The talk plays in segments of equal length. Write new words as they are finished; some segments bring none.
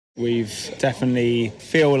We've definitely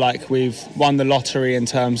feel like we've won the lottery in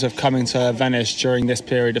terms of coming to Venice during this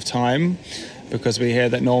period of time, because we hear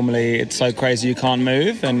that normally it's so crazy you can't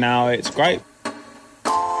move, and now it's great.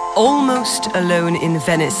 Almost alone in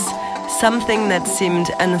Venice, something that seemed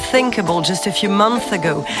unthinkable just a few months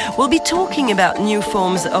ago. We'll be talking about new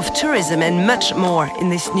forms of tourism and much more in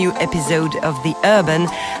this new episode of The Urban,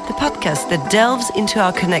 the podcast that delves into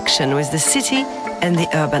our connection with the city and the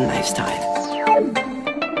urban lifestyle.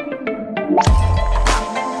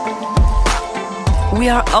 We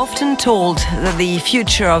are often told that the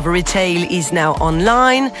future of retail is now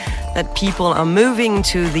online, that people are moving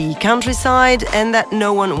to the countryside, and that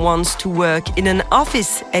no one wants to work in an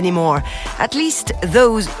office anymore. At least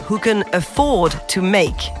those who can afford to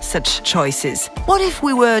make such choices. What if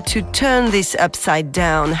we were to turn this upside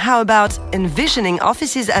down? How about envisioning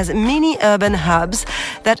offices as mini urban hubs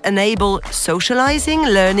that enable socializing,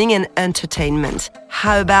 learning, and entertainment?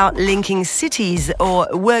 How about linking cities or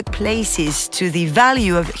workplaces to the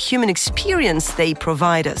value of human experience they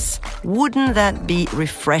provide us? Wouldn't that be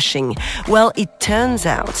refreshing? Well, it turns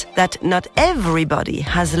out that not everybody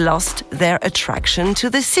has lost their attraction to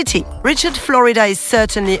the city. Richard Florida is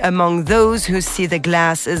certainly among those who see the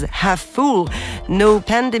glass as half full. No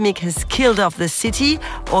pandemic has killed off the city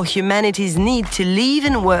or humanity's need to live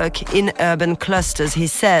and work in urban clusters, he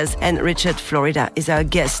says. And Richard Florida is our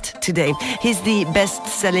guest today. He's the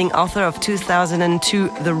best-selling author of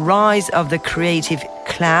 2002, The Rise of the Creative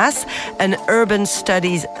Class, an urban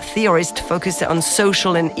studies theorist focused on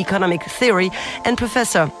social and economic theory, and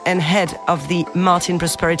professor and head of the Martin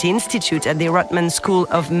Prosperity Institute at the Rutman School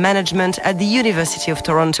of Management at the University of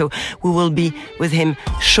Toronto. We will be with him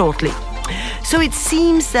shortly. So it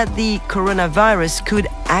seems that the coronavirus could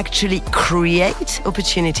actually create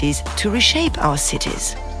opportunities to reshape our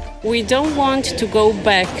cities. We don't want to go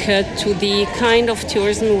back to the kind of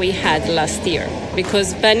tourism we had last year,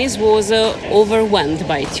 because Venice was overwhelmed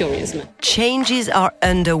by tourism. Changes are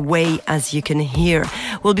underway, as you can hear.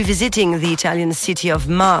 We'll be visiting the Italian city of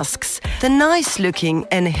masks, the nice-looking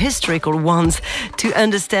and historical ones, to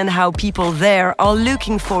understand how people there are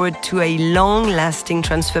looking forward to a long-lasting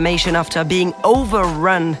transformation after being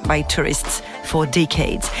overrun by tourists for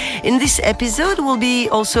decades. In this episode, we'll be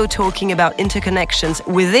also talking about interconnections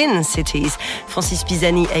within cities. Francis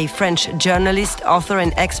Pisani, a French journalist, author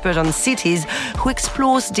and expert on cities who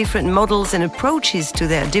explores different models and approaches to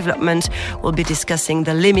their development, will be discussing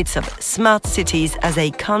the limits of smart cities as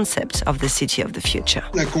a concept of the city of the future.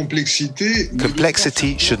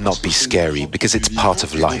 Complexity should not be scary because it's part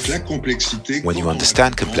of life. When you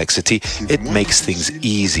understand complexity, it makes things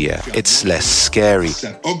easier, it's less scary,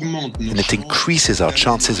 and it increases our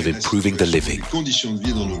chances of improving the living.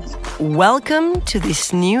 Welcome to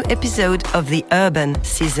this new episode of The Urban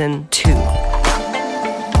Season 2.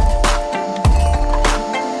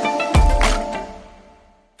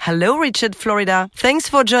 Hello, Richard Florida. Thanks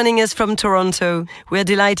for joining us from Toronto. We're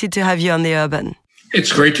delighted to have you on The Urban.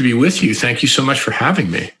 It's great to be with you. Thank you so much for having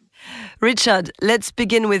me. Richard, let's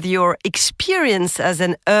begin with your experience as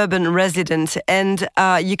an urban resident, and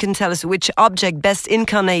you can tell us which object best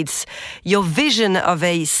incarnates your vision of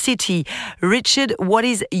a city. Richard, what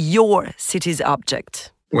is your city's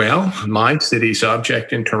object? Well, my city's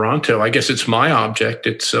object in Toronto, I guess it's my object.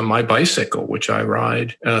 It's my bicycle, which I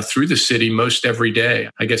ride through the city most every day.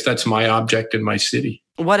 I guess that's my object in my city.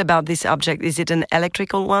 What about this object? Is it an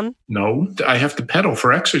electrical one? No, I have to pedal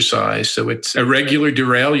for exercise. So it's a regular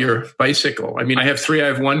derailleur bicycle. I mean, I have three. I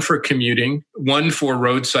have one for commuting, one for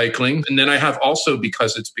road cycling. And then I have also,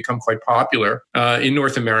 because it's become quite popular in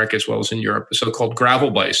North America as well as in Europe, a so-called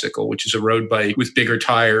gravel bicycle, which is a road bike with bigger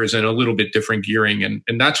tires and a little bit different gearing. And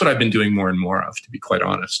that's what I've been doing more and more of, to be quite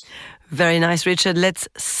honest. Very nice, Richard. Let's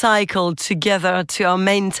cycle together to our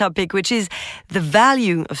main topic, which is the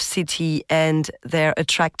value of city and their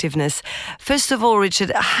attractiveness. First of all,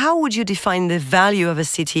 Richard, how would you define the value of a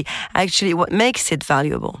city? Actually, what makes it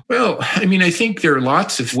valuable? Well, I mean, I think there are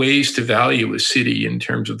lots of ways to value a city in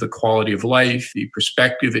terms of the quality of life, the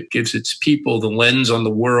perspective it gives its people, the lens on the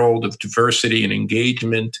world of diversity and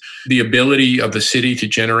engagement, the ability of a city to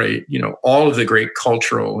generate, all of the great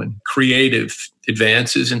cultural and creative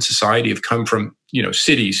advances in society have come from,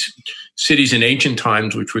 cities. Cities in ancient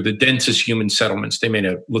times, which were the densest human settlements. They may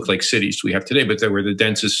not look like cities we have today, but they were the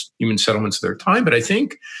densest human settlements of their time. But I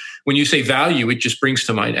think when you say value, it just brings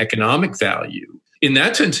to mind economic value. In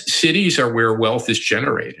that sense, cities are where wealth is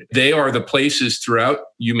generated. They are the places throughout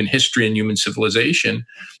human history and human civilization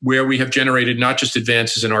where we have generated not just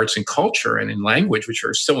advances in arts and culture and in language, which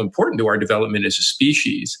are so important to our development as a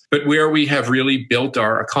species, but where we have really built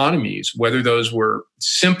our economies, whether those were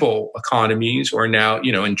simple economies are now,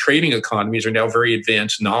 and trading economies are now very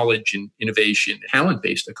advanced knowledge and innovation,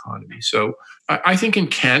 talent-based economies. So I think in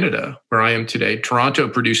Canada, where I am today, Toronto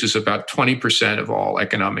produces about 20% of all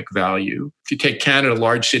economic value. If you take Canada,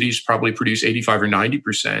 large cities probably produce 85 or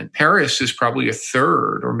 90%. Paris is probably a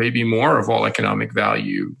third or maybe more of all economic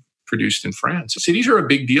value produced in France. Cities are a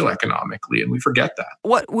big deal economically, and we forget that.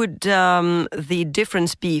 What would the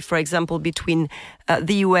difference be, for example, between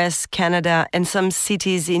the US, Canada, and some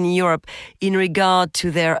cities in Europe in regard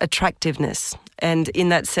to their attractiveness? And in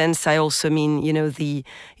that sense, I also mean, the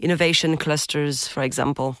innovation clusters, for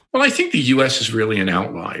example. Well, I think the US is really an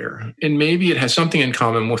outlier. And maybe it has something in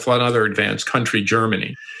common with one other advanced country,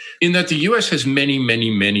 Germany, in that the US has many,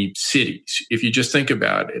 many, many cities, if you just think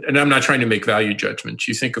about it. And I'm not trying to make value judgments.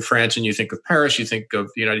 You think of France and you think of Paris, you think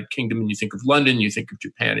of the United Kingdom and you think of London, you think of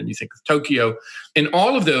Japan and you think of Tokyo. And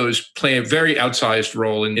all of those play a very outsized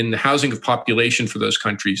role in the housing of population for those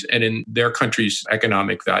countries and in their country's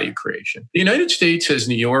economic value creation. The United States has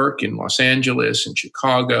New York and Los Angeles and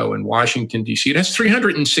Chicago and Washington, D.C. It has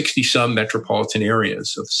 360 some metropolitan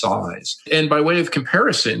areas of size. And by way of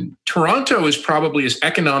comparison, Toronto is probably as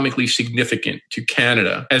economically significant to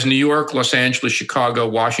Canada as New York, Los Angeles, Chicago,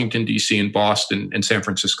 Washington, D.C., and Boston and San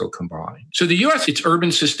Francisco combined. So the U.S., its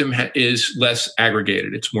urban system is less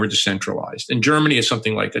aggregated. It's more decentralized. And Germany is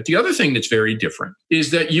something like that. The other thing that's very different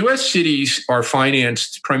is that U.S. cities are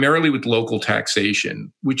financed primarily with local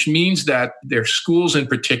taxation, which means that their schools in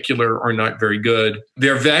particular are not very good.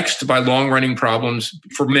 They're vexed by long-running problems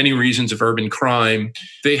for many reasons of urban crime.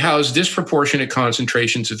 They house disproportionate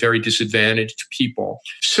concentrations of very disadvantaged people.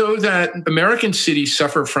 So that American cities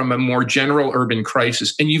suffer from a more general urban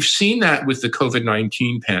crisis. And you've seen that with the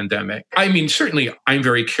COVID-19 pandemic. I mean, certainly I'm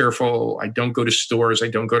very careful. I don't go to stores. I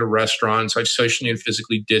don't go to restaurants. I've socially and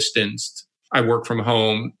physically distanced. I work from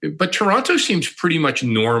home. But Toronto seems pretty much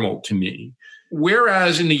normal to me.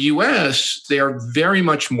 Whereas in the US, they are very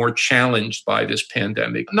much more challenged by this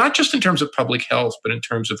pandemic, not just in terms of public health, but in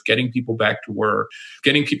terms of getting people back to work,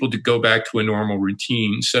 getting people to go back to a normal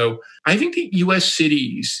routine. So I think the US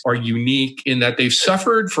cities are unique in that they've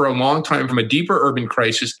suffered for a long time from a deeper urban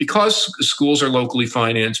crisis because schools are locally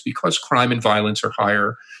financed, because crime and violence are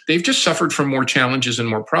higher. They've just suffered from more challenges and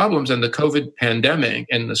more problems. And the COVID pandemic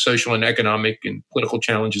and the social and economic and political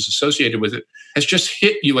challenges associated with it has just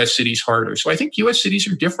hit US cities harder. So I think US cities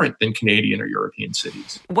are different than Canadian or European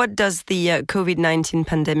cities. What does the COVID-19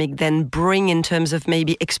 pandemic then bring in terms of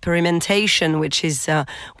maybe experimentation, which is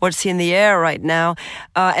what's in the air right now?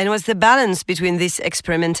 And what's the balance between this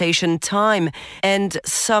experimentation time and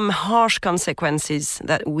some harsh consequences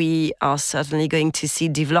that we are certainly going to see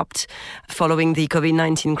developed following the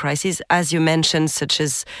COVID-19 crisis, as you mentioned, such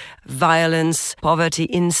as violence, poverty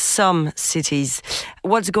in some cities?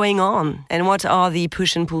 What's going on and what are the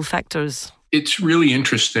push and pull factors? It's really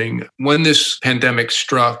interesting. When this pandemic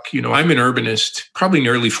struck, I'm an urbanist, probably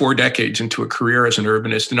nearly 4 decades into a career as an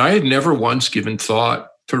urbanist, and I had never once given thought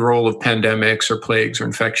to the role of pandemics or plagues or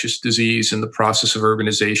infectious disease in the process of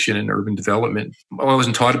urbanization and urban development. I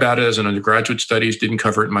wasn't taught about it as an undergraduate studies, didn't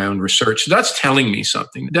cover it in my own research. So that's telling me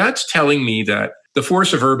something. That's telling me that the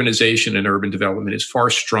force of urbanization and urban development is far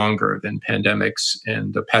stronger than pandemics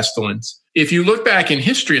and the pestilence. If you look back in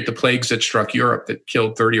history at the plagues that struck Europe that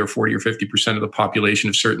killed 30 or 40 or 50% of the population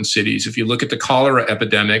of certain cities, if you look at the cholera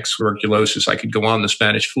epidemics, tuberculosis, I could go on, the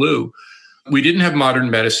Spanish flu, we didn't have modern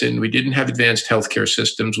medicine. We didn't have advanced healthcare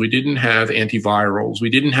systems. We didn't have antivirals. We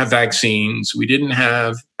didn't have vaccines. We didn't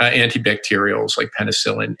have antibacterials like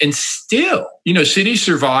penicillin. And still, cities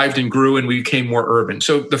survived and grew and we became more urban.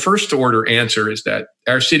 So the first order answer is that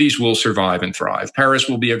our cities will survive and thrive. Paris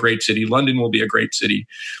will be a great city. London will be a great city.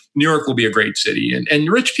 New York will be a great city.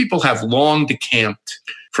 And rich people have long decamped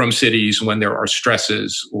from cities when there are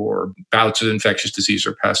stresses or bouts of infectious disease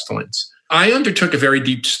or pestilence. I undertook a very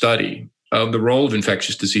deep study of the role of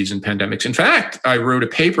infectious disease in pandemics. In fact, I wrote a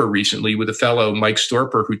paper recently with a fellow, Mike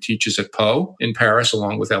Storper, who teaches at Po in Paris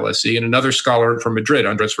along with LSE, and another scholar from Madrid,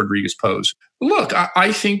 Andres Rodriguez Pos. Look,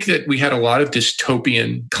 I think that we had a lot of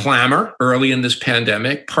dystopian clamor early in this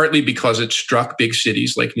pandemic, partly because it struck big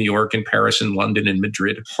cities like New York and Paris and London and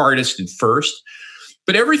Madrid hardest and first.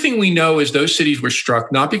 But everything we know is those cities were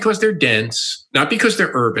struck not because they're dense, not because they're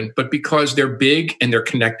urban, but because they're big and they're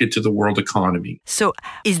connected to the world economy. So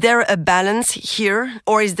is there a balance here,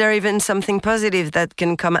 or is there even something positive that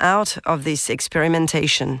can come out of this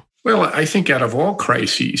experimentation? Well, I think out of all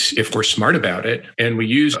crises, if we're smart about it and we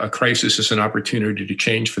use a crisis as an opportunity to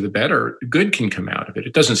change for the better, good can come out of it.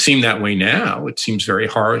 It doesn't seem that way now. It seems very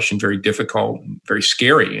harsh and very difficult and very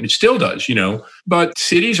scary. And it still does, But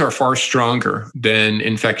cities are far stronger than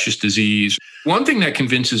infectious disease. One thing that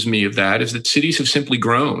convinces me of that is that cities have simply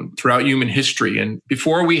grown throughout human history. And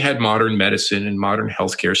before we had modern medicine and modern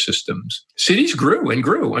healthcare systems, cities grew and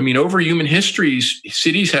grew. I mean, over human histories,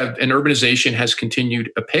 cities have, and urbanization has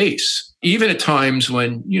continued apace. Even at times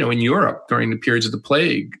when, in Europe, during the periods of the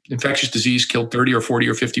plague, infectious disease killed 30 or 40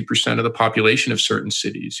 or 50% of the population of certain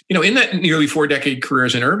cities. In that nearly 4-decade career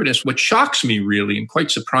as an urbanist, what shocks me really and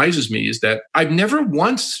quite surprises me is that I've never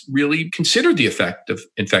once really considered the effect of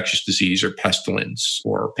infectious disease or pestilence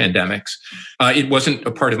or pandemics. It wasn't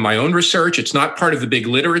a part of my own research. It's not part of the big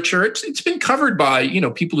literature. It's been covered by,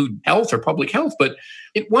 people who health or public health, but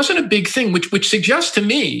it wasn't a big thing, which suggests to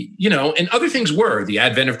me, and other things were the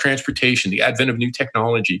advent of transportation, the advent of new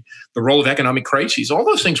technology, the role of economic crises, all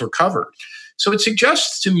those things were covered. So it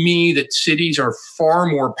suggests to me that cities are far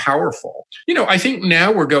more powerful. I think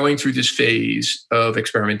now we're going through this phase of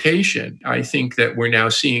experimentation. I think that we're now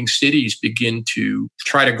seeing cities begin to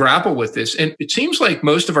try to grapple with this. And it seems like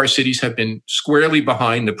most of our cities have been squarely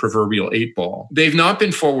behind the proverbial 8 ball. They've not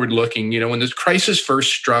been forward looking. When this crisis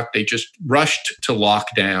first struck, they just rushed to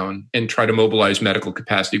lockdown and try to mobilize medical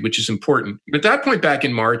capacity, which is important. At that point back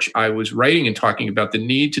in March, I was writing and talking about the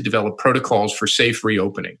need to develop protocols for safe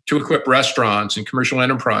reopening, to equip restaurants and commercial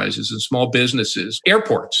enterprises and small businesses,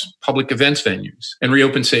 airports, public events venues, and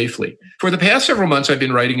reopen safely. For the past several months, I've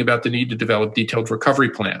been writing about the need to develop detailed recovery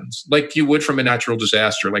plans, like you would from a natural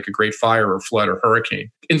disaster, like a great fire or flood or hurricane.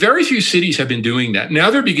 And very few cities have been doing that.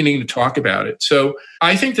 Now they're beginning to talk about it. So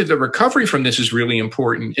I think that the recovery from this is really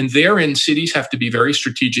important. And therein, cities have to be very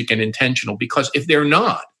strategic and intentional, because if they're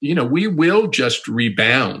not, we will just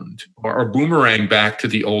rebound or boomerang back to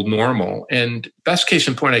the old normal. And best case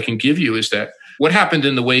in point I can give you is that what happened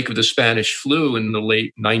in the wake of the Spanish flu in the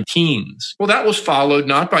late 19s? Well, that was followed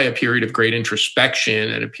not by a period of great introspection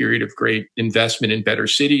and a period of great investment in better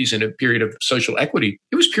cities and a period of social equity.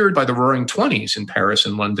 It was period by the Roaring 20s in Paris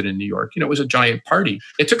and London and New York. It was a giant party.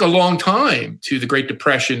 It took a long time to the Great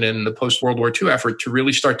Depression and the post-World War II effort to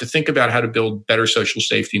really start to think about how to build better social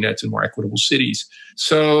safety nets and more equitable cities.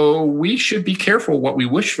 So we should be careful what we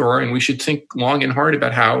wish for, and we should think long and hard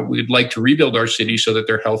about how we'd like to rebuild our cities so that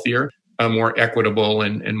they're healthier, more equitable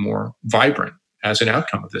and more vibrant as an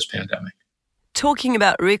outcome of this pandemic. Talking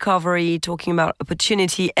about recovery, talking about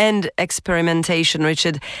opportunity and experimentation,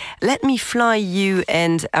 Richard, let me fly you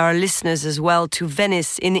and our listeners as well to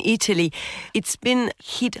Venice in Italy. It's been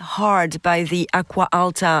hit hard by the Acqua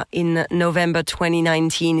Alta in November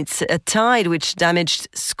 2019. It's a tide which damaged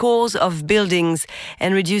scores of buildings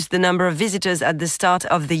and reduced the number of visitors at the start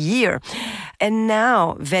of the year. And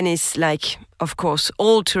now Venice, like of course,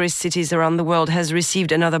 all tourist cities around the world, has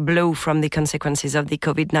received another blow from the consequences of the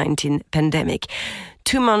COVID-19 pandemic.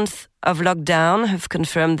 2 months of lockdown have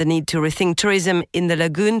confirmed the need to rethink tourism in the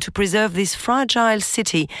lagoon to preserve this fragile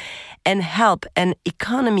city and help an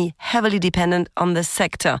economy heavily dependent on the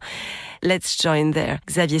sector. Let's join there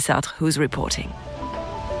Xavier Sartre, who's reporting.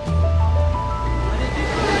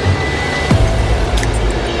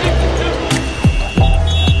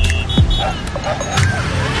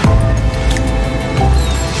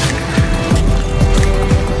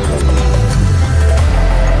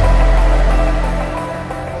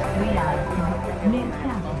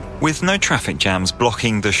 With no traffic jams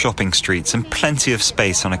blocking the shopping streets and plenty of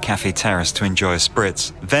space on a cafe terrace to enjoy a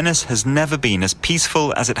spritz, Venice has never been as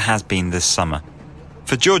peaceful as it has been this summer.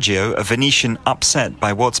 For Giorgio, a Venetian upset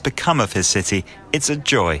by what's become of his city, it's a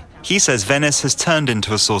joy. He says Venice has turned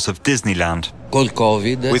into a sort of Disneyland. With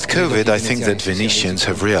COVID, I think that Venetians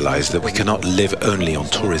have realized that we cannot live only on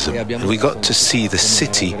tourism. And we got to see the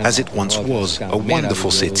city as it once was, a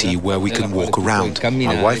wonderful city where we can walk around.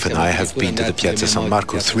 My wife and I have been to the Piazza San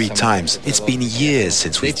Marco 3 times. It's been years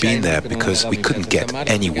since we've been there because we couldn't get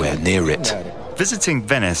anywhere near it. Visiting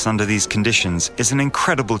Venice under these conditions is an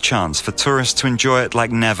incredible chance for tourists to enjoy it like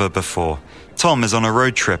never before. Tom is on a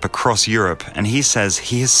road trip across Europe and he says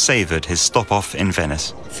he has savoured his stop-off in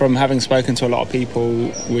Venice. From having spoken to a lot of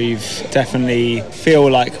people, we've definitely feel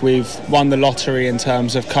like we've won the lottery in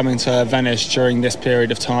terms of coming to Venice during this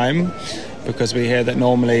period of time, because we hear that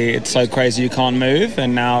normally it's so crazy you can't move,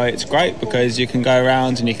 and now it's great because you can go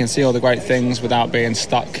around and you can see all the great things without being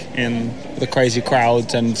stuck in the crazy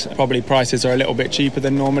crowds, and probably prices are a little bit cheaper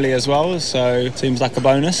than normally as well, so it seems like a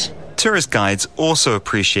bonus. Tourist guides also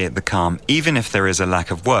appreciate the calm, even if there is a lack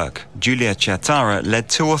of work. Giulia Ciatara led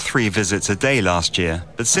 2 or 3 visits a day last year,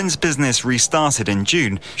 but since business restarted in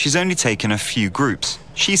June, she's only taken a few groups.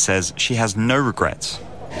 She says she has no regrets.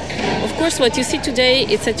 Of course, what you see today,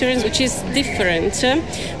 it's a tourism which is different.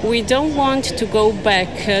 We don't want to go back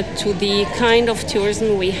to the kind of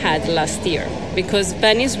tourism we had last year, because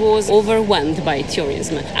Venice was overwhelmed by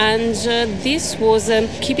tourism. And this was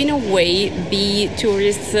keeping away the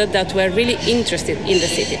tourists that were really interested in the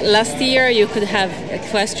city. Last year, you could have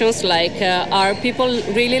questions like, are people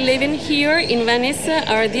really living here in Venice?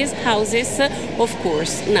 Are these houses? Of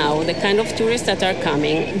course, now the kind of tourists that are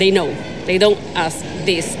coming, they know. They don't ask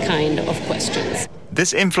this kind of questions.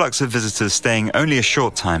 This influx of visitors staying only a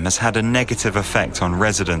short time has had a negative effect on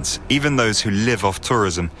residents, even those who live off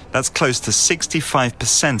tourism. That's close to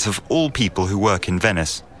 65% of all people who work in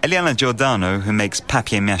Venice. Eliana Giordano, who makes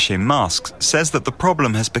papier-mâché masks, says that the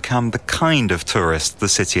problem has become the kind of tourist the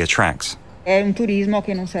city attracts.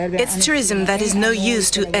 It's tourism that is no use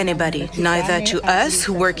to anybody, neither to us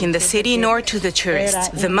who work in the city nor to the tourists.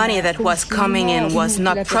 The money that was coming in was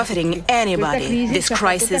not profiting anybody. This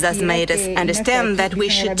crisis has made us understand that we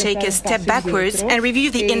should take a step backwards and review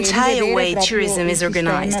the entire way tourism is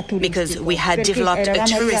organized, because we had developed a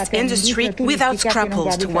tourist industry without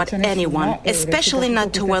scruples toward anyone, especially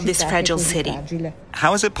not toward this fragile city.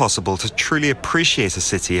 How is it possible to truly appreciate a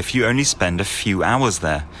city if you only spend a few hours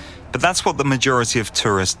there? But that's what the majority of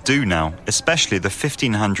tourists do now, especially the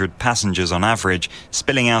 1,500 passengers on average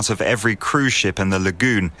spilling out of every cruise ship in the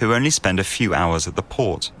lagoon who only spend a few hours at the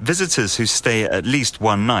port. Visitors who stay at least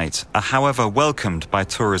one night are, however, welcomed by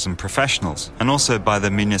tourism professionals and also by the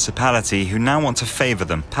municipality, who now want to favour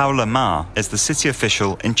them. Paola Ma is the city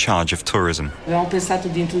official in charge of tourism.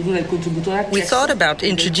 We thought about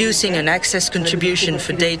introducing an access contribution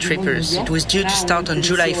for day trippers. It was due to start on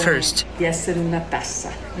July 1st.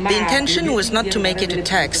 The intention was not to make it a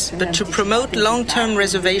tax, but to promote long-term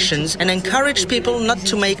reservations and encourage people not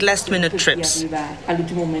to make last-minute trips.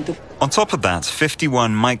 On top of that,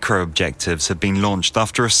 51 micro-objectives have been launched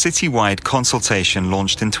after a citywide consultation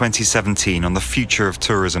launched in 2017 on the future of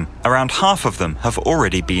tourism. Around half of them have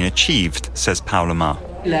already been achieved, says Paola Ma.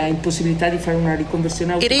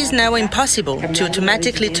 It is now impossible to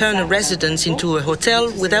automatically turn a residence into a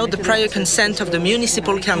hotel without the prior consent of the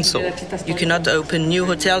municipal council. You cannot open new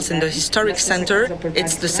hotels in the historic center.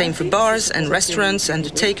 It's the same for bars and restaurants and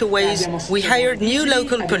the takeaways. We hired new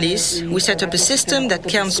local police. We set up a system that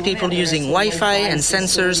counts people using Wi-Fi and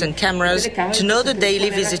sensors and cameras to know the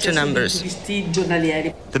daily visitor numbers.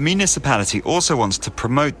 The municipality also wants to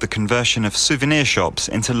promote the conversion of souvenir shops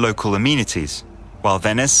into local amenities. While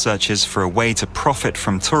Venice searches for a way to profit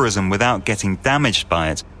from tourism without getting damaged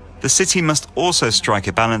by it, the city must also strike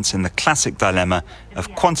a balance in the classic dilemma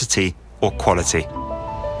of quantity or quality.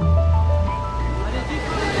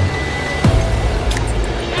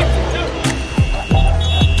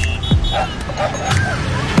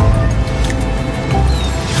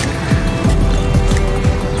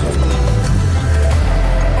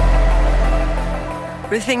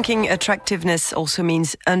 Rethinking attractiveness also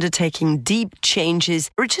means undertaking deep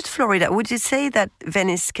changes. Richard Florida, would you say that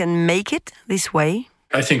Venice can make it this way?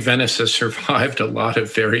 I think Venice has survived a lot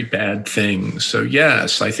of very bad things. So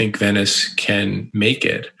yes, I think Venice can make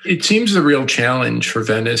it. It seems the real challenge for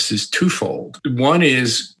Venice is twofold. One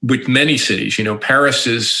is with many cities, Paris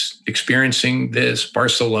is experiencing this,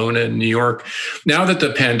 Barcelona, New York. Now that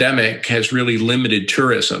the pandemic has really limited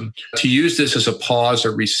tourism, to use this as a pause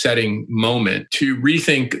or resetting moment to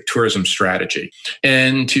rethink tourism strategy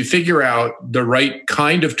and to figure out the right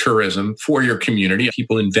kind of tourism for your community.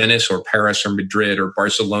 People in Venice or Paris or Madrid or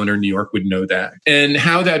Barcelona or New York would know that. And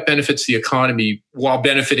how that benefits the economy while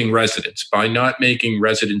benefiting residents by not making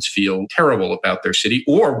residents feel terrible about their city,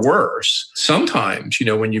 or worse. Sometimes,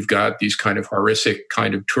 when you've got these kind of horrific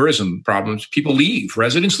kind of tourism problems, people leave,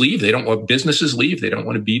 residents leave. They don't want, businesses leave. They don't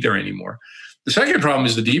want to be there anymore. The second problem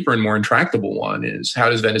is the deeper and more intractable one is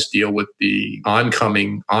how does Venice deal with the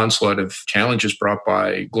oncoming onslaught of challenges brought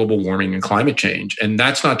by global warming and climate change? And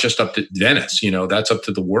that's not just up to Venice, that's up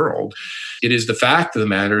to the world. It is the fact of the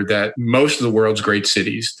matter that most of the world's great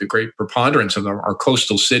cities, the great preponderance of them are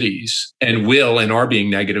coastal cities and will and are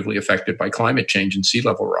being negatively affected by climate change and sea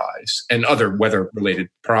level rise and other weather-related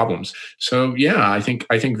problems. So yeah, I think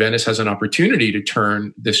Venice has an opportunity to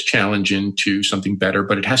turn this challenge into something better,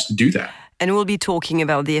 but it has to do that. And we'll be talking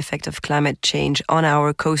about the effect of climate change on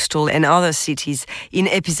our coastal and other cities in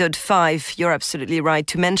episode 5. You're absolutely right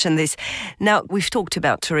to mention this. Now, we've talked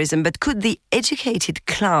about tourism, but could the educated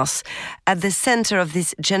class at the center of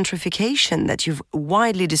this gentrification that you've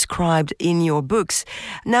widely described in your books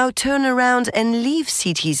now turn around and leave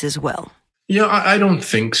cities as well? Yeah, I don't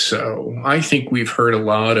think so. I think we've heard a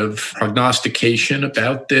lot of prognostication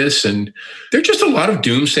about this, and there are just a lot of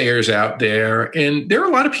doomsayers out there. And there are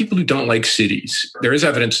a lot of people who don't like cities. There is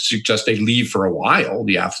evidence to suggest they leave for a while,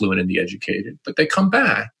 the affluent and the educated, but they come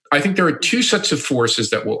back. I think there are two sets of forces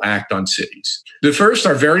that will act on cities. The first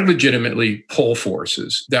are very legitimately pull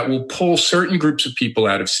forces that will pull certain groups of people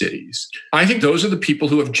out of cities. I think those are the people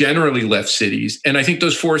who have generally left cities. And I think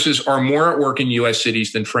those forces are more at work in US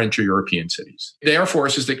cities than French or European cities. They are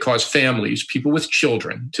forces that cause families, people with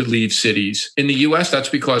children, to leave cities. In the US, that's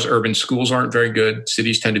because urban schools aren't very good.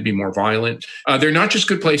 Cities tend to be more violent. They're not just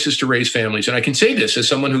good places to raise families. And I can say this as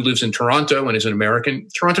someone who lives in Toronto and is an American.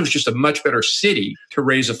 Toronto is just a much better city to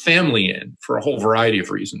raise a family in for a whole variety of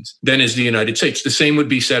reasons than is the United States. The same would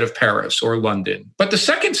be said of Paris or London. But the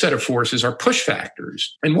second set of forces are push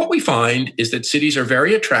factors. And what we find is that cities are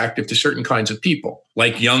very attractive to certain kinds of people,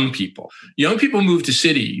 like young people. Young people move to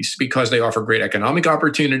cities because they offer great economic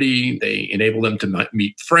opportunity. They enable them to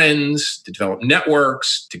meet friends, to develop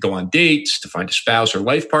networks, to go on dates, to find a spouse or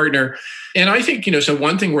life partner. And I think, so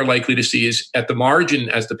one thing we're likely to see is at the margin,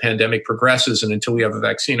 as the pandemic progresses and until we have a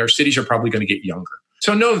vaccine, our cities are probably going to get younger.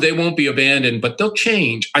 So no, they won't be abandoned, but they'll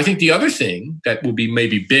change. I think the other thing that will be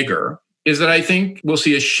maybe bigger is that I think we'll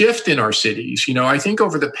see a shift in our cities. I think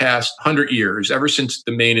over the past 100 years, ever since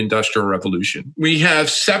the main industrial revolution, we have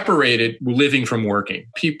separated living from working.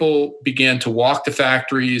 People began to walk to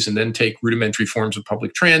factories and then take rudimentary forms of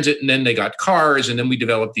public transit. And then they got cars. And then we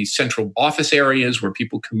developed these central office areas where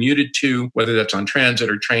people commuted to, whether that's on transit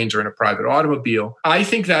or trains or in a private automobile. I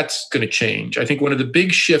think that's going to change. I think one of the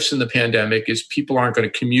big shifts in the pandemic is people aren't going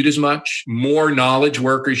to commute as much. More knowledge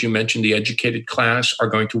workers, you mentioned the educated class, are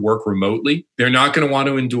going to work remotely. They're not going to want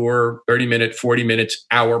to endure 30-minute, 40 minutes,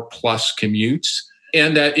 hour-plus commutes.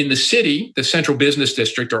 And that in the city, the central business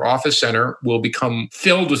district or office center will become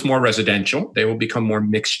filled with more residential. They will become more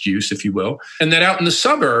mixed use, if you will. And that out in the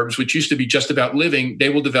suburbs, which used to be just about living, they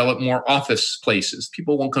will develop more office places.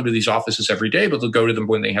 People won't come to these offices every day, but they'll go to them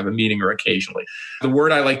when they have a meeting or occasionally. The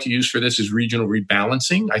word I like to use for this is regional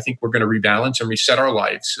rebalancing. I think we're going to rebalance and reset our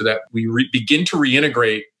lives so that we begin to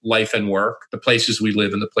reintegrate life and work, the places we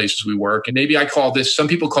live and the places we work. And maybe I call this, some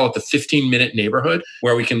people call it the 15-minute neighborhood,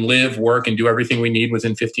 where we can live, work, and do everything we need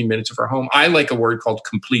within 15 minutes of our home. I like a word called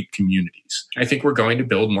complete communities. I think we're going to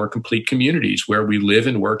build more complete communities where we live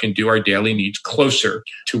and work and do our daily needs closer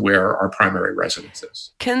to where our primary residence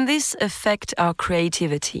is. Can this affect our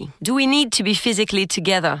creativity? Do we need to be physically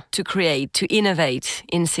together to create, to innovate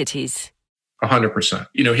in cities? 100%.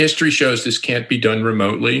 History shows this can't be done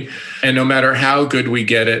remotely. And no matter how good we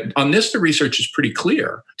get it, on this, the research is pretty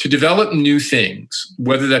clear. To develop new things,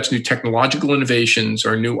 whether that's new technological innovations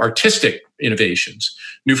or new artistic innovations,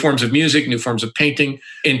 new forms of music, new forms of painting.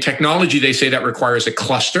 In technology, they say that requires a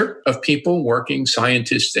cluster of people working,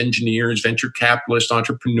 scientists, engineers, venture capitalists,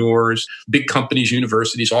 entrepreneurs, big companies,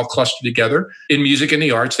 universities, all clustered together. In music and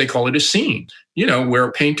the arts, they call it a scene,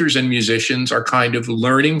 where painters and musicians are kind of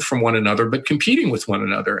learning from one another, but competing with one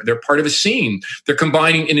another. They're part of a scene. They're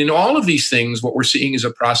combining. And in all of these things, what we're seeing is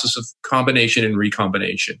a process of combination and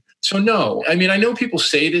recombination. So no, I know people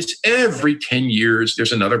say this every 10 years,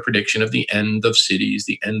 there's another prediction of the end of cities,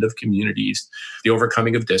 the end of communities, the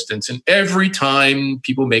overcoming of distance. And every time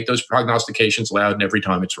people make those prognostications loud, and every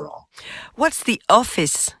time it's wrong. What's the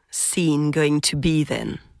office scene going to be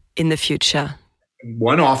then in the future?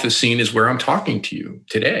 One office scene is where I'm talking to you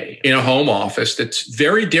today, in a home office that's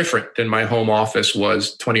very different than my home office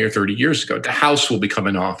was 20 or 30 years ago. The house will become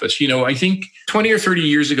an office. I think 20 or 30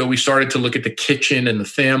 years ago, we started to look at the kitchen and the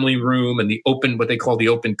family room and the open, what they call the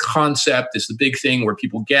open concept is the big thing where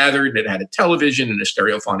people gathered. It had a television and a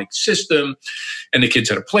stereophonic system, and the kids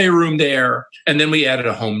had a playroom there. And then we added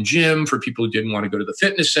a home gym for people who didn't want to go to the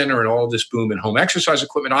fitness center, and all of this boom in home exercise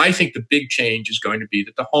equipment. I think the big change is going to be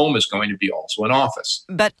that the home is going to be also an office.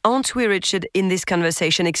 But aren't we, Richard, in this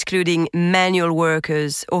conversation excluding manual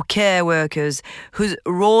workers or care workers whose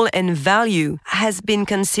role and value has been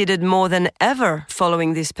considered more than ever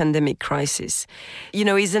following this pandemic crisis?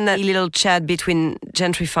 Isn't that a little chat between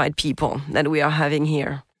gentrified people that we are having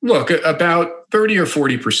here? Look, about 30 or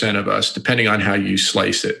 40% of us, depending on how you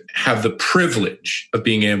slice it, have the privilege of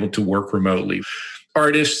being able to work remotely.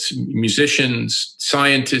 Artists, musicians,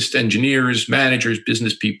 scientists, engineers, managers,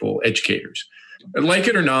 business people, educators. Like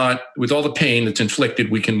it or not, with all the pain that's inflicted,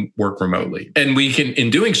 we can work remotely. And we can, in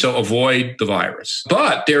doing so, avoid the virus.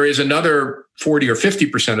 But there is another 40 or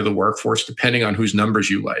 50% of the workforce, depending on whose numbers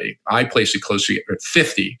you lay. I place it closely at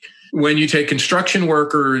 50, When you take construction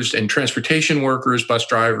workers and transportation workers, bus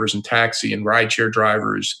drivers and taxi and rideshare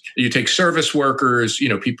drivers, you take service workers,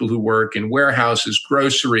 people who work in warehouses,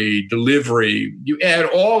 grocery, delivery, you add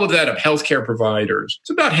all of that up, healthcare providers. It's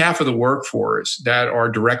about half of the workforce that are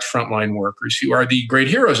direct frontline workers who are the great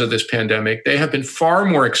heroes of this pandemic. They have been far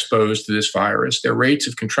more exposed to this virus. Their rates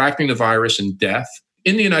of contracting the virus and death.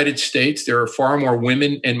 In the United States, there are far more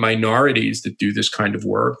women and minorities that do this kind of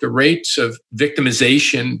work. The rates of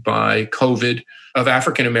victimization by COVID of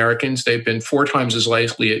African Americans, they've been 4 times as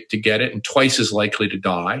likely to get it and twice as likely to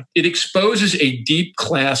die. It exposes a deep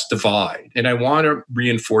class divide. And I want to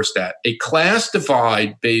reinforce that. A class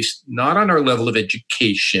divide based not on our level of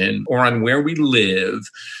education or on where we live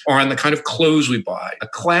or on the kind of clothes we buy. A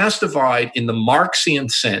class divide in the Marxian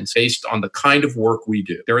sense based on the kind of work we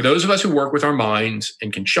do. There are those of us who work with our minds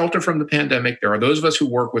and can shelter from the pandemic. There are those of us who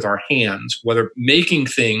work with our hands, whether making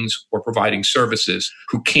things or providing services,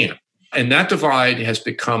 who can't. And that divide has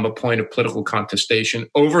become a point of political contestation,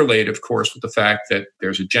 overlaid, of course, with the fact that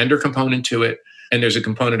there's a gender component to it and there's a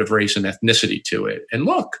component of race and ethnicity to it. And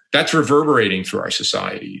look, that's reverberating through our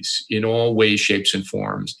societies in all ways, shapes, and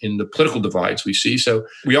forms in the political divides we see. So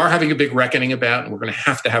we are having a big reckoning about, and we're going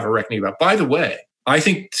to have a reckoning about. By the way, I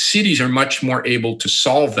think cities are much more able to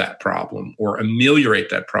solve that problem or ameliorate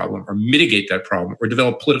that problem or mitigate that problem or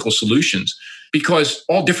develop political solutions because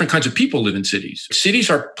all different kinds of people live in cities. Cities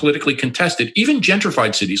are politically contested. Even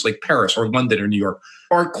gentrified cities like Paris or London or New York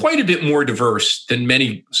are quite a bit more diverse than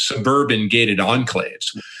many suburban gated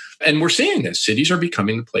enclaves. And we're seeing this. Cities are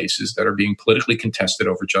becoming the places that are being politically contested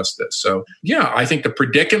over just this. So, yeah, I think the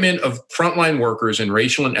predicament of frontline workers and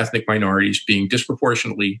racial and ethnic minorities being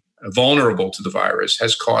disproportionately vulnerable to the virus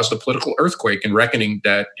has caused a political earthquake and reckoning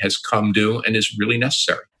that has come due and is really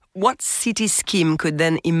necessary. What city scheme could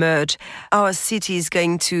then emerge? Our city is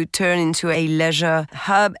going to turn into a leisure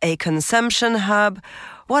hub, a consumption hub.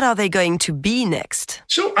 What are they going to be next?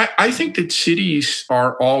 So I think that cities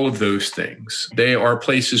are all of those things. They are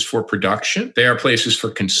places for production. They are places for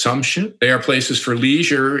consumption. They are places for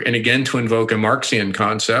leisure. And again, to invoke a Marxian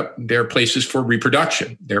concept, they're places for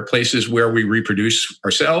reproduction. They're places where we reproduce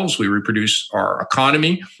ourselves, we reproduce our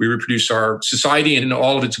economy, we reproduce our society and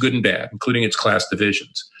all of its good and bad, including its class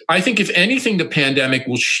divisions. I think if anything, the pandemic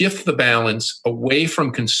will shift the balance away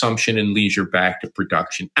from consumption and leisure back to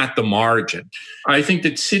production at the margin. I think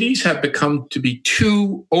that cities have become to be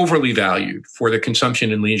too overly valued for the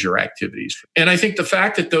consumption and leisure activities. And I think the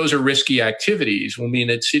fact that those are risky activities will mean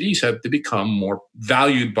that cities have to become more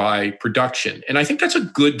valued by production. And I think that's a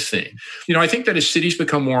good thing. I think that as cities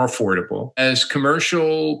become more affordable, as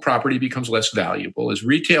commercial property becomes less valuable, as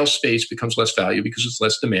retail space becomes less valuable because it's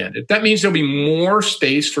less demanded, that means there'll be more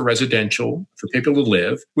space for residential, for people to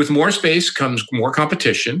live. With more space comes more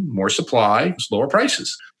competition, more supply, lower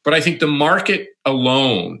prices. But I think the market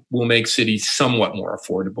alone will make cities somewhat more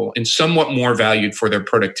affordable and somewhat more valued for their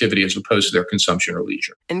productivity as opposed to their consumption or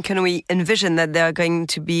leisure. And can we envision that they're going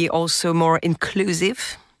to be also more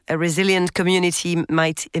inclusive? A resilient community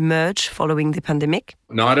might emerge following the pandemic?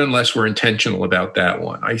 Not unless we're intentional about that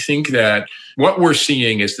one. I think that what we're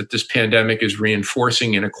seeing is that this pandemic is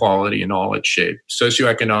reinforcing inequality in all its shapes,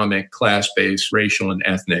 socioeconomic, class-based, racial, and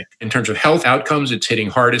ethnic. In terms of health outcomes, it's hitting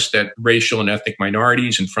hardest at racial and ethnic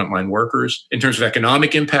minorities and frontline workers. In terms of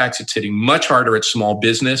economic impacts, it's hitting much harder at small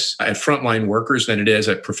business, at frontline workers than it is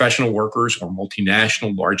at professional workers or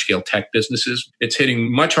multinational, large-scale tech businesses. It's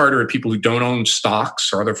hitting much harder at people who don't own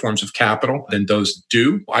stocks or other forms of capital than those that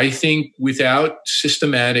do. I think without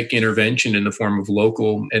systematic intervention in the form of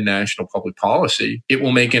local and national public policy, it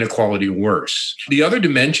will make inequality worse. The other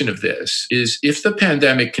dimension of this is if the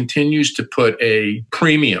pandemic continues to put a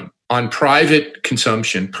premium on private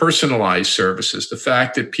consumption, personalized services, the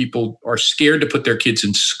fact that people are scared to put their kids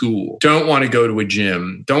in school, don't want to go to a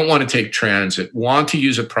gym, don't want to take transit, want to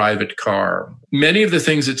use a private car. Many of the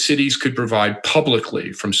things that cities could provide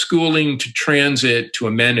publicly, from schooling to transit to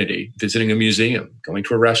amenity, visiting a museum, going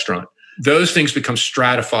to a restaurant, those things become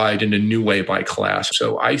stratified in a new way by class.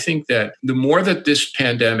 So I think that the more that this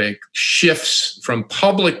pandemic shifts from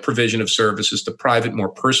public provision of services to private, more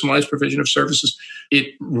personalized provision of services,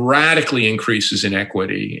 it radically increases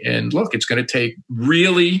inequity. And look, it's going to take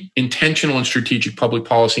really intentional and strategic public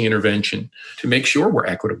policy intervention to make sure we're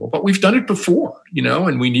equitable. But we've done it before,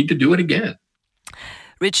 and we need to do it again.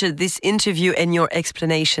 Richard, this interview and your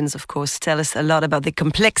explanations, of course, tell us a lot about the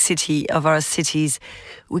complexity of our cities.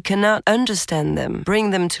 We cannot understand them,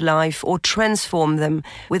 bring them to life, or transform them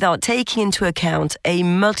without taking into account a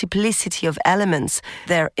multiplicity of elements,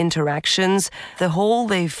 their interactions, the whole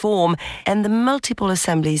they form, and the multiple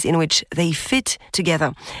assemblies in which they fit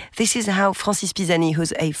together. This is how Francis Pisani,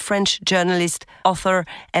 who's a French journalist, author,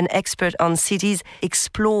 and expert on cities,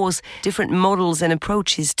 explores different models and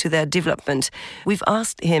approaches to their development. We've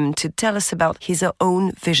asked him to tell us about his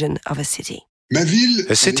own vision of a city.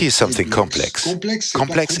 A city is something complex.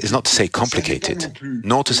 Complex is not to say complicated,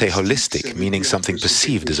 nor to say holistic, meaning something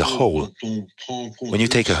perceived as a whole. When you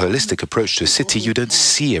take a holistic approach to a city, you don't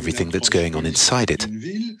see everything that's going on inside it,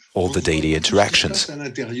 all the daily interactions.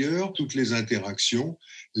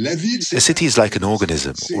 A city is like an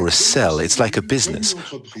organism or a cell. It's like a business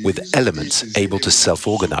with elements able to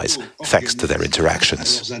self-organize thanks to their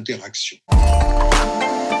interactions.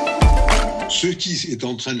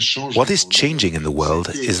 What is changing in the world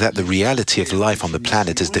is that the reality of life on the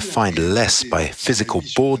planet is defined less by physical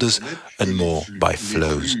borders and more by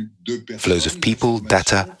flows. Flows of people,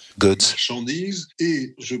 data, goods.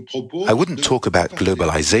 I wouldn't talk about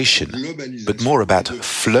globalization, but more about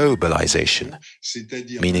flowbalization,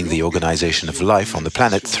 meaning the organization of life on the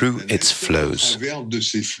planet through its flows.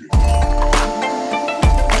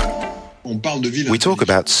 We talk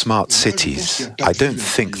about smart cities. I don't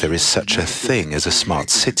think there is such a thing as a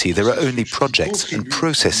smart city. There are only projects and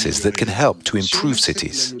processes that can help to improve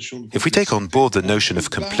cities. If we take on board the notion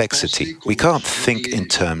of complexity, we can't think in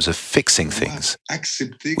terms of fixing things.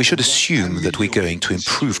 We should assume that we're going to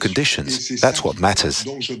improve conditions. That's what matters.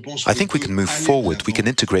 I think we can move forward, we can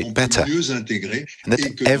integrate better, and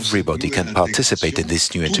that everybody can participate in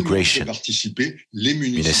this new integration.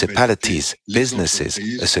 Municipalities, businesses,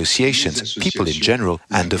 associations, people in general,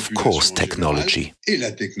 and of course technology.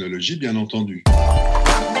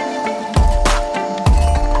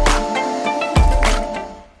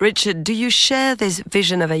 Richard, do you share this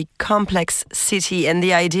vision of a complex city and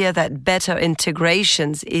the idea that better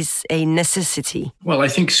integrations is a necessity? Well, I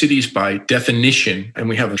think cities by definition, and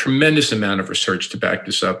we have a tremendous amount of research to back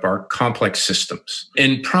this up, are complex systems.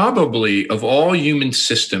 And probably of all human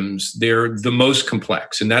systems, they're the most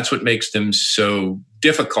complex. And that's what makes them so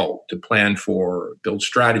difficult to plan for, build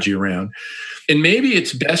strategy around. And maybe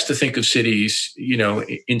it's best to think of cities,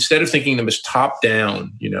 instead of thinking them as top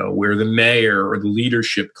down, where the mayor or the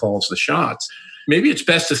leadership calls the shots. Maybe it's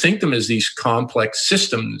best to think them as these complex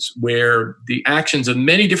systems where the actions of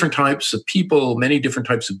many different types of people, many different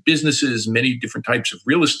types of businesses, many different types of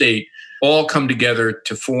real estate all come together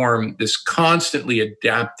to form this constantly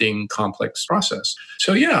adapting complex process.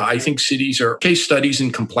 So yeah, I think cities are case studies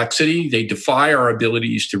in complexity. They defy our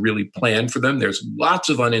abilities to really plan for them. There's lots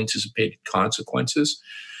of unanticipated consequences.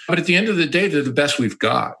 But at the end of the day, they're the best we've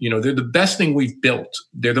got. They're the best thing we've built.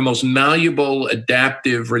 They're the most malleable,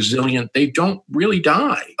 adaptive, resilient. They don't really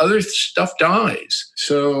die. Other stuff dies.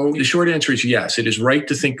 So the short answer is yes, it is right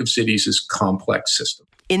to think of cities as complex systems.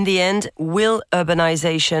 In the end, will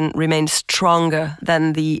urbanization remain stronger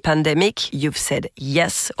than the pandemic? You've said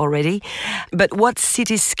yes already. But what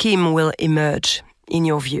city scheme will emerge, in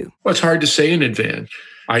your view? Well, it's hard to say in advance.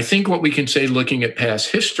 I think what we can say looking at past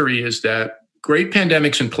history is that great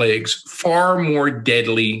pandemics and plagues, far more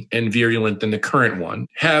deadly and virulent than the current one,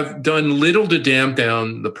 have done little to damp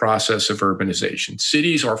down the process of urbanization.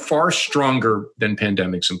 Cities are far stronger than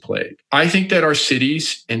pandemics and plague. I think that our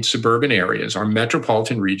cities and suburban areas, our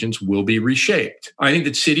metropolitan regions, will be reshaped. I think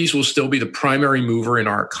that cities will still be the primary mover in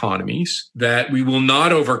our economies, that we will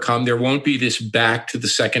not overcome. There won't be this back to the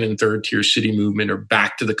second and third tier city movement or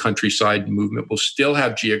back to the countryside movement. We'll still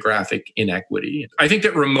have geographic inequity. I think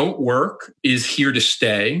that remote work is here to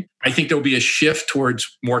stay. I think there'll be a shift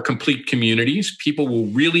towards more complete communities. People will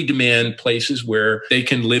really demand places where they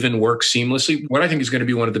can live and work seamlessly. What I think is going to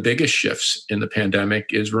be one of the biggest shifts in the pandemic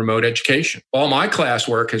is remote education. All my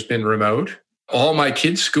classwork has been remote. All my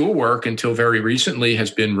kids' schoolwork until very recently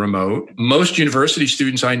has been remote. Most university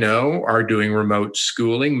students I know are doing remote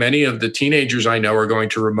schooling. Many of the teenagers I know are going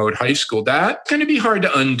to remote high school. That's going to be hard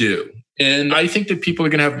to undo. And I think that people are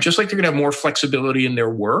going to have, just like they're going to have more flexibility in their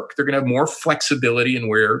work, they're going to have more flexibility in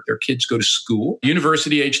where their kids go to school.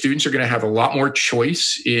 University age students are going to have a lot more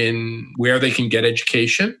choice in where they can get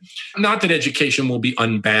education. Not that education will be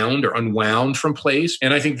unbound or unwound from place.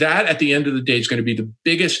 And I think that at the end of the day is going to be the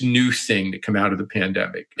biggest new thing to come out of the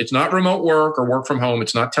pandemic. It's not remote work or work from home.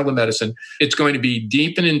 It's not telemedicine. It's going to be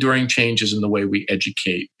deep and enduring changes in the way we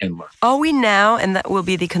educate and learn. Are we now, and that will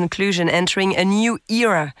be the conclusion, entering a new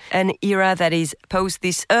era, an era that is post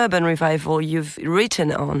this urban revival you've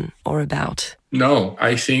written on or about? No,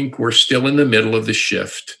 I think we're still in the middle of the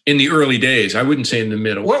shift. In the early days, I wouldn't say in the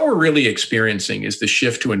middle. What we're really experiencing is the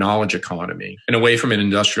shift to a knowledge economy and away from an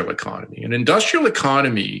industrial economy. An industrial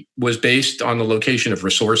economy was based on the location of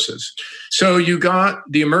resources. So you got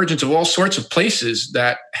the emergence of all sorts of places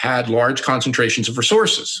that had large concentrations of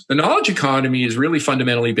resources. The knowledge economy is really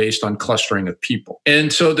fundamentally based on clustering of people.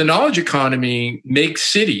 And so the knowledge economy makes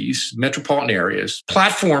cities, metropolitan areas,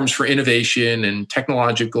 platforms for innovation and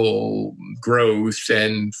technological growth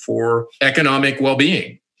and for economic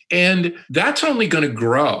well-being. And that's only going to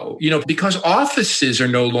grow, because offices are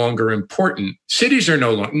no longer important. Cities are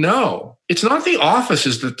no longer. No, it's not the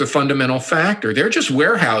offices that's the fundamental factor. They're just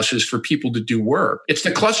warehouses for people to do work. It's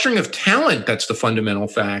the clustering of talent that's the fundamental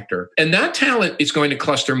factor. And that talent is going to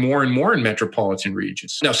cluster more and more in metropolitan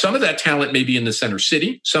regions. Now, some of that talent may be in the center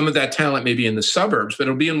city. Some of that talent may be in the suburbs, but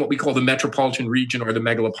it'll be in what we call the metropolitan region or the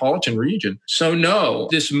megalopolitan region. So no,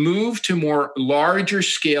 this move to more larger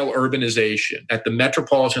scale urbanization at the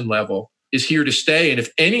metropolitan level is here to stay. And if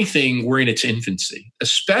anything, we're in its infancy,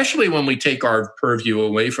 especially when we take our purview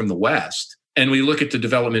away from the West and we look at the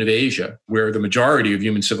development of Asia, where the majority of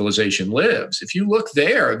human civilization lives. If you look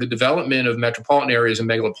there, the development of metropolitan areas and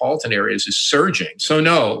megalopolitan areas is surging. So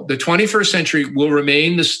no, the 21st century will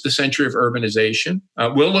remain the century of urbanization.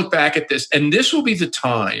 We'll look back at this, and this will be the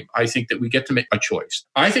time, I think, that we get to make a choice.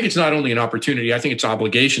 I think it's not only an opportunity, I think it's an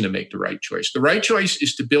obligation to make the right choice. The right choice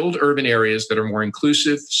is to build urban areas that are more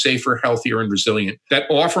inclusive, safer, healthier, and resilient,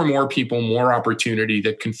 that offer more people more opportunity,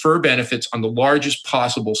 that confer benefits on the largest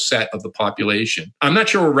possible set of the population. I'm not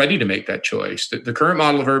sure we're ready to make that choice. The current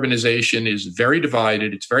model of urbanization is very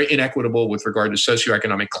divided. It's very inequitable with regard to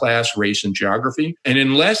socioeconomic class, race, and geography. And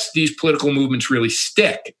unless these political movements really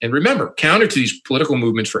stick, and remember, counter to these political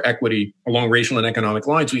movements for equity along racial and economic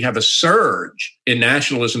lines, we have a surge in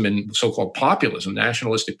nationalism and so-called populism,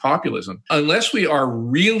 nationalistic populism. Unless we are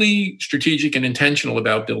really strategic and intentional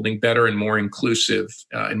about building better and more inclusive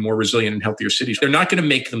and more resilient and healthier cities, they're not going to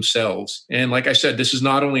make themselves. And like I said, this is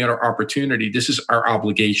not only our opportunity, this is our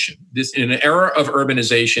obligation. This, in an era of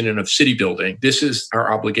urbanization and of city building, this is our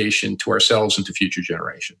obligation to ourselves and to future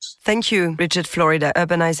generations. Thank you, Richard Florida.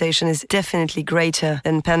 Urbanization is definitely greater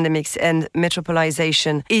than pandemics, and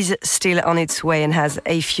metropolization is still on its way and has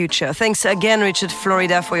a future. Thanks again, Richard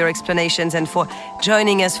Florida, for your explanations and for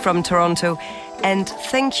joining us from Toronto. And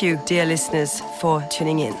thank you, dear listeners, for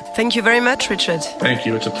tuning in. Thank you very much, Richard. Thank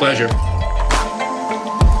you. It's a pleasure.